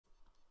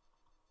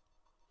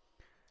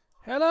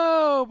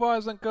Hello,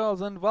 boys and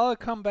girls, and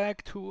welcome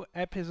back to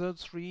episode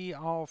 3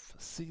 of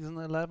season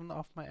 11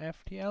 of my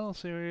FTL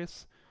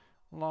series.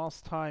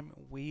 Last time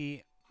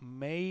we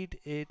made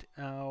it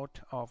out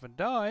of a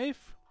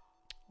dive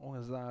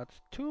without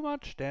too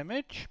much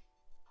damage.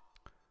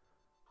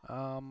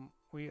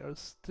 We are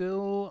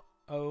still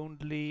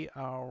only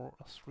our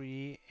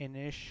 3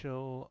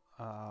 initial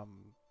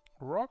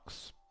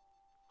rocks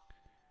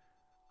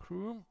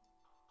crew.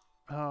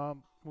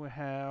 We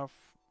have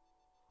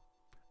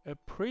a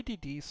pretty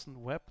decent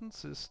weapon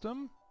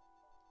system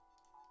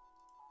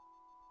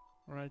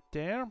right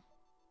there,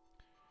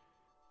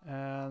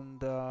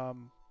 and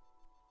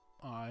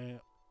I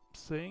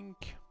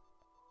think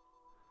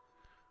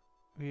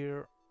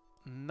we're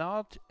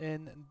not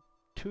in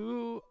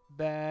too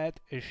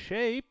bad a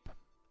shape,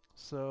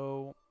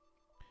 so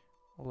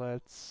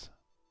let's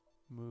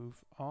move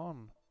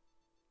on.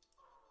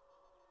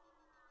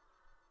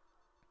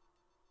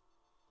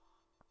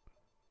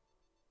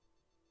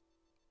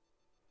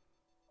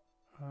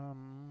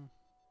 Um,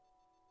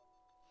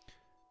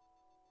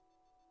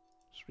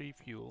 3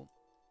 fuel.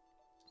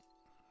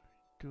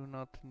 Do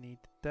not need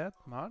that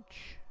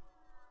much.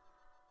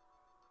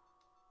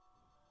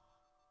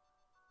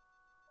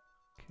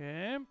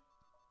 Okay.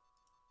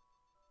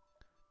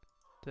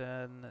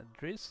 Then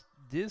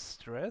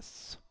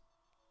distress.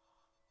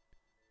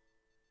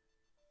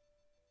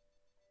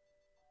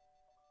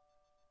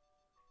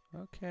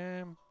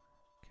 Okay.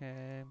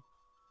 Okay.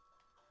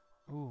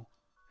 Ooh.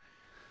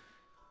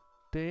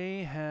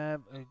 They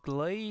have a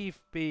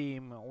glaive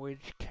beam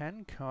which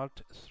can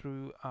cut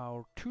through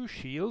our 2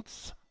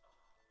 shields.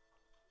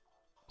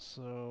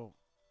 So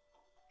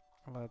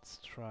let's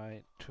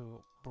try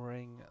to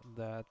bring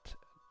that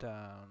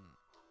down.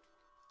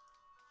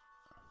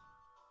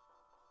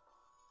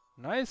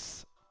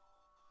 Nice!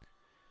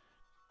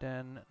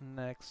 Then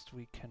next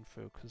we can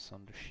focus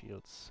on the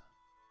shields.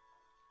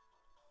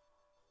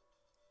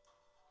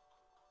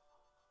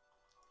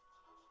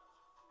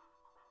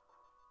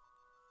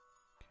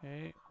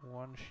 Okay,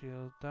 1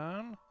 shield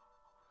down.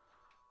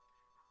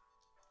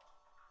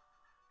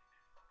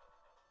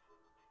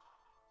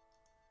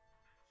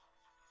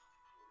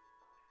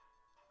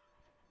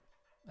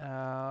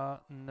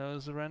 No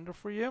surrender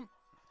for you.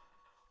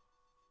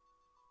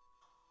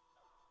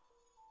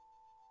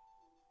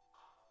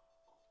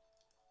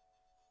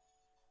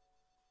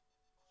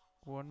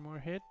 One more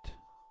hit,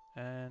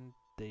 and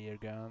they are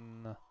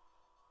gone.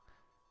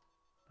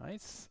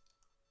 Nice.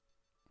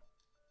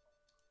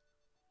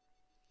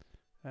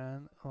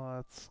 And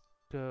let's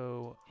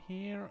go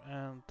here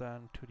and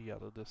then to the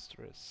other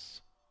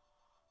distress.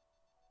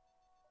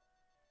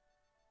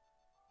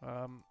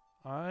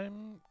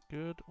 I'm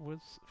good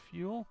with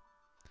fuel.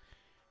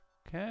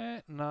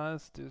 Okay,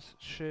 nice. This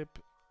ship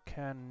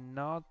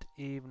cannot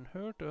even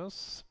hurt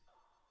us.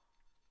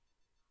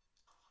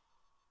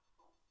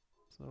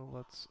 So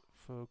let's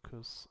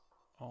focus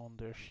on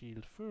their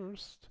shield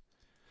first,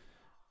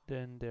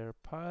 then their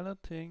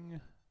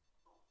piloting.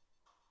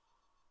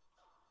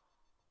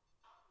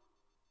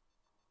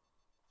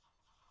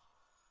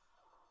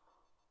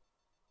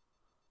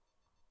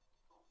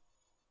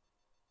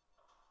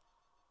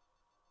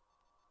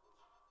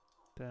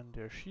 Then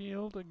their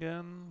shield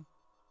again.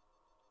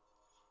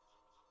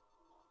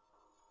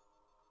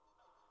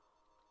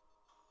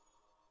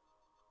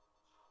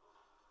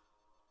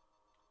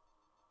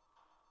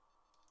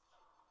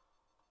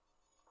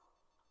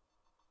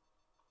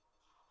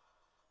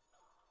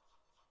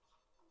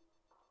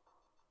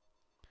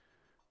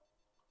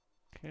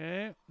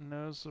 Okay,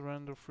 no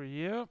surrender for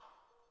you.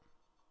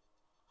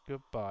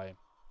 Goodbye.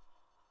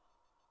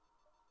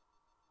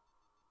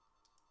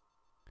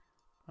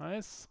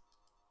 Nice.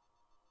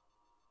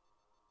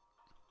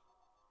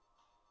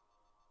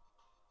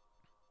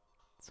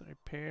 Let's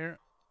repair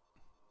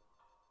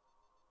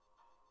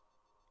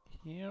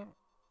here.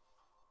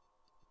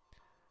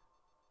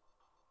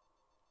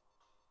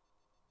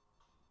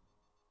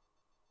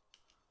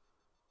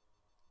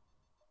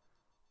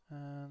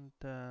 And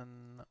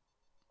then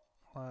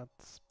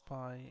let's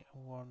buy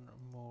one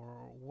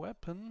more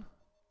weapon.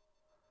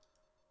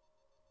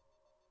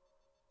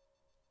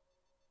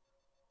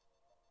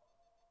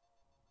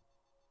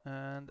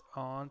 And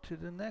on to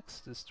the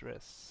next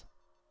distress.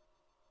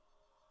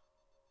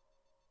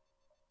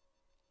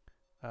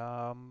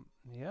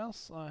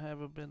 Yes, I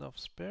have a bit of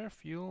spare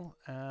fuel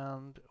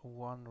and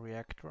 1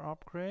 reactor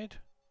upgrade.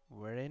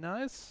 Very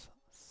nice.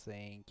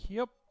 Thank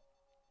you.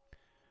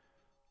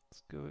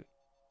 Let's go.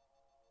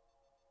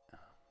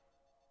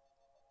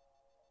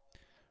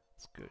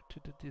 Let's go to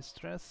the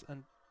distress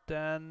and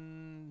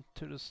then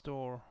to the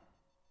store.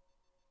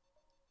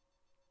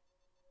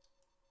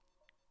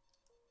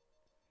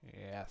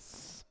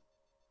 Yes.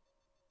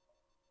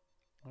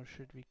 Or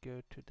should we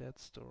go to that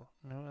store?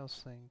 No, I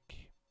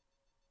think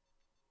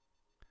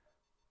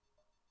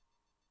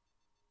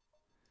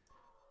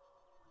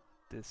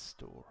this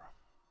store.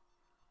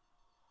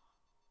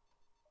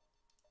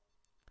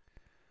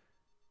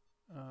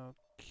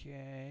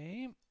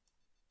 Okay.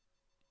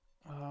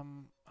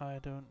 I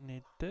don't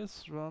need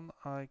this one.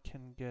 I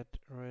can get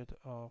rid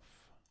of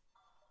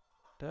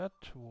that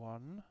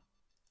one.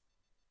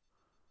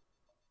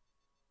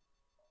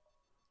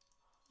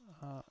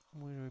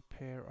 We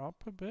repair up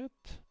a bit.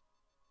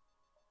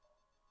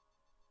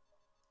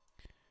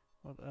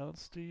 What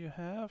else do you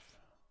have?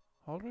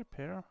 Hull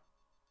repair.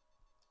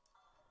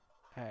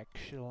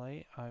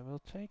 Actually, I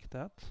will take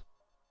that.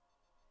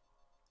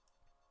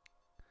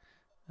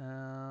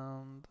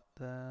 And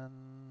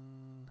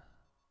then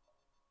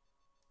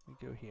we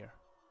go here.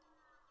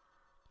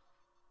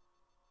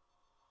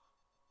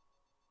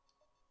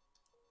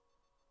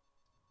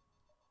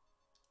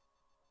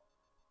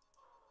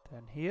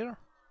 Then here.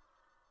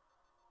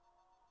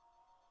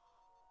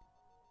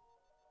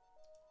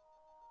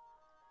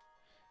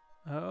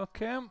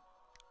 Okay,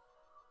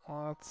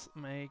 let's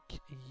make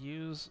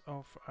use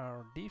of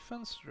our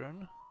defense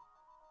rune.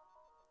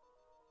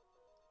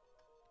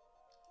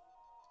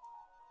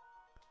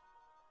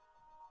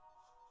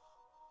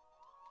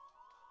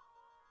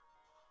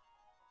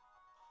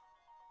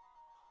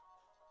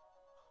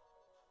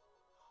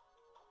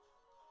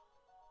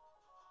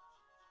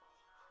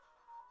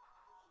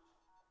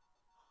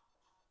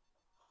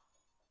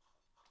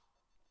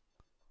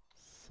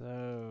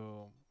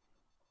 So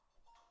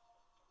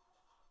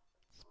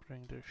let's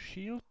bring the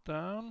shield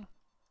down.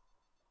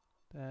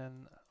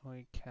 Then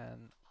we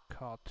can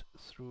cut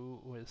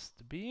through with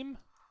the beam.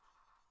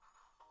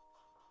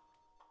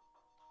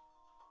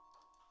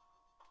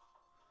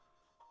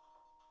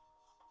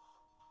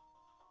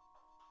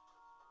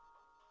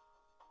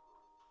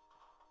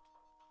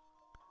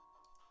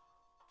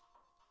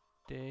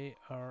 They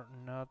are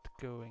not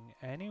going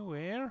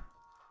anywhere.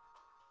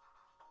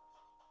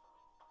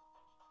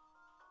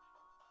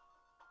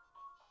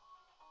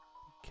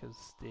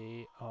 Because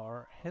they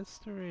are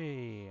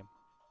history.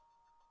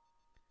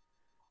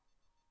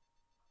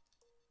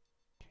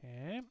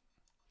 Okay.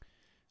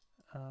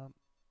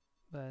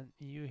 Then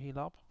you heal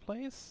up,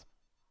 please.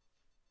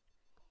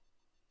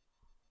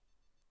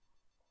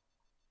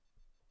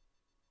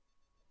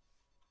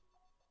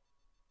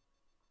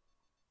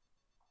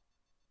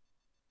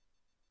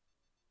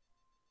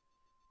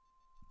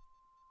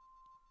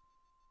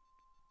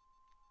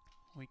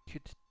 We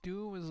could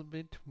do with a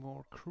bit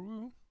more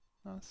crew,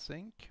 I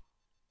think.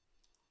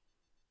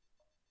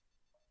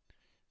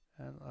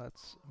 And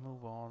let's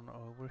move on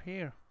over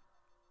here.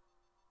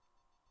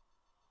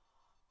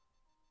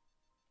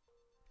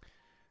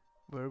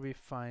 Where we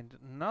find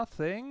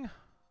nothing.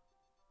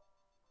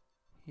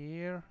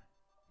 Here,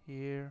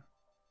 here,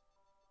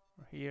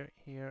 or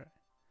here.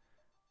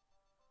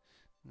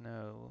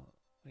 No,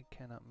 we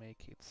cannot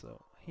make it,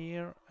 so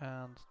here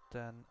and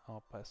then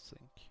up, I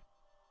think.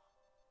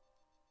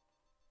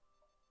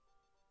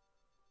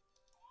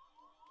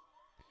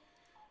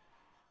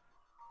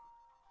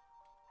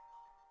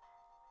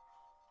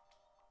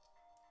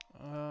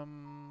 No,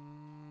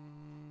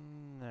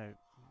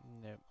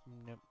 no,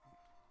 no.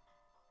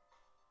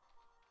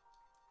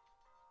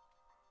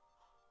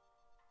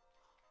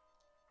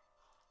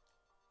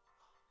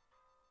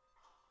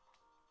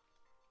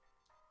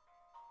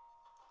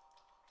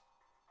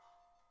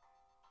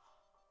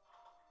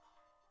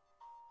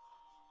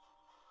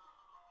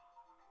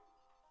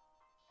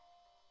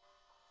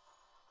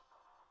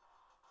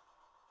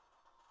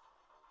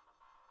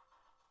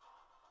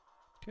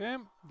 Okay,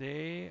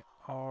 they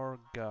are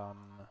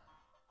gone.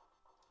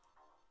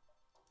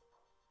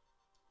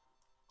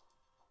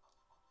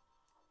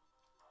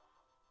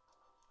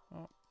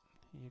 Oh,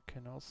 you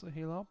can also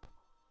heal up.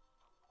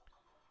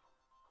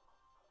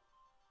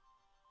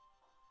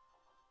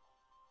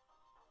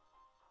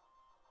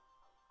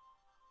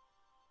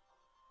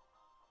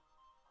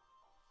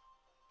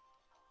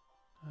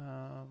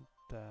 And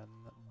then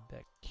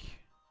deck.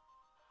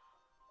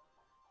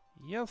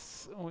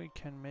 Yes, we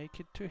can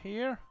make it to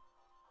here.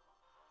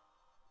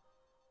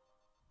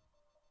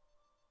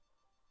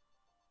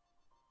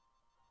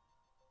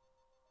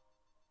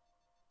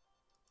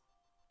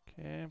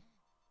 Okay.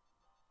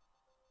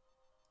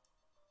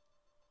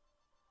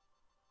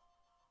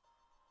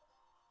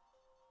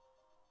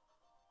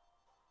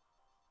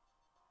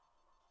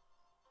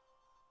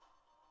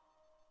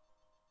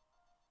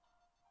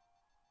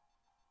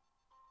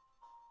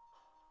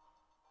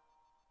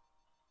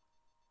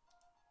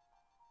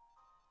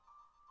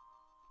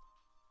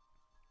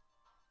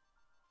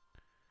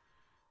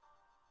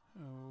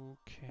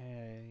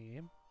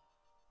 Okay.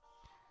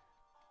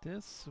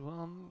 This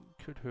one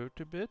could hurt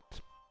a bit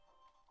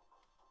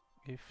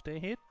if they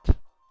hit.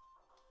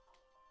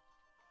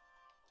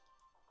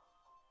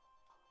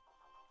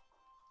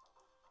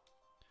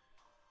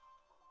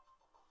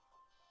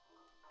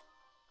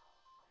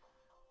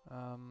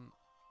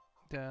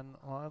 Then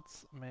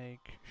let's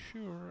make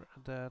sure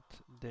that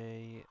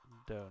they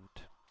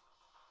don't.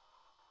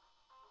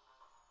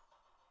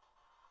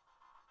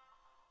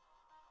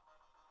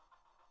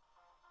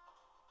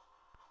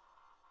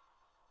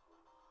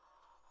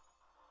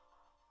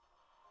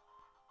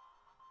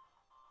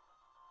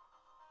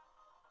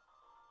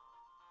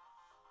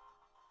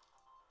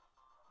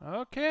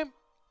 Okay,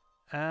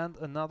 and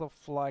another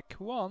flag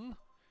 1,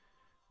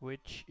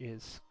 which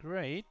is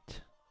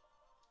great.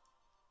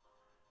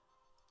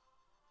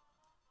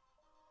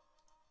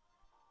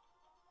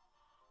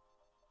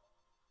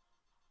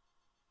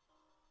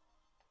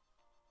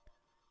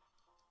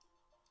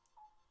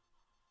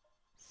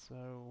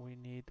 So we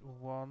need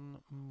one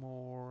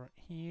more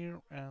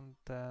here and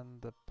then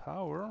the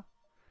power.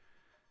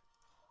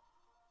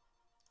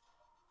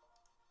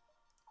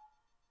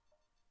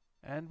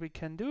 And we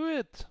can do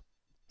it!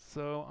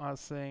 So I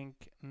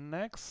think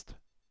next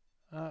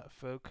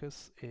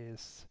focus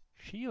is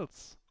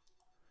shields.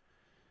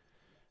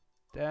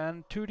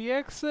 Then to the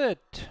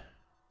exit!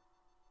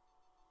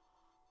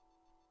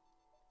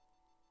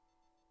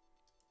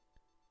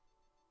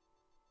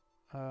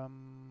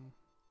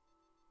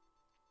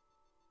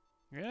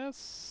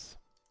 Yes,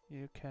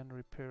 you can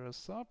repair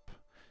us up.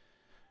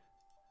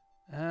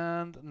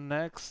 And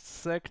next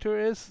sector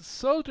is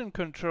Zoltan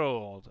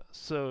controlled.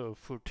 So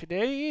for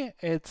today,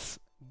 it's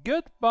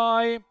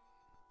goodbye.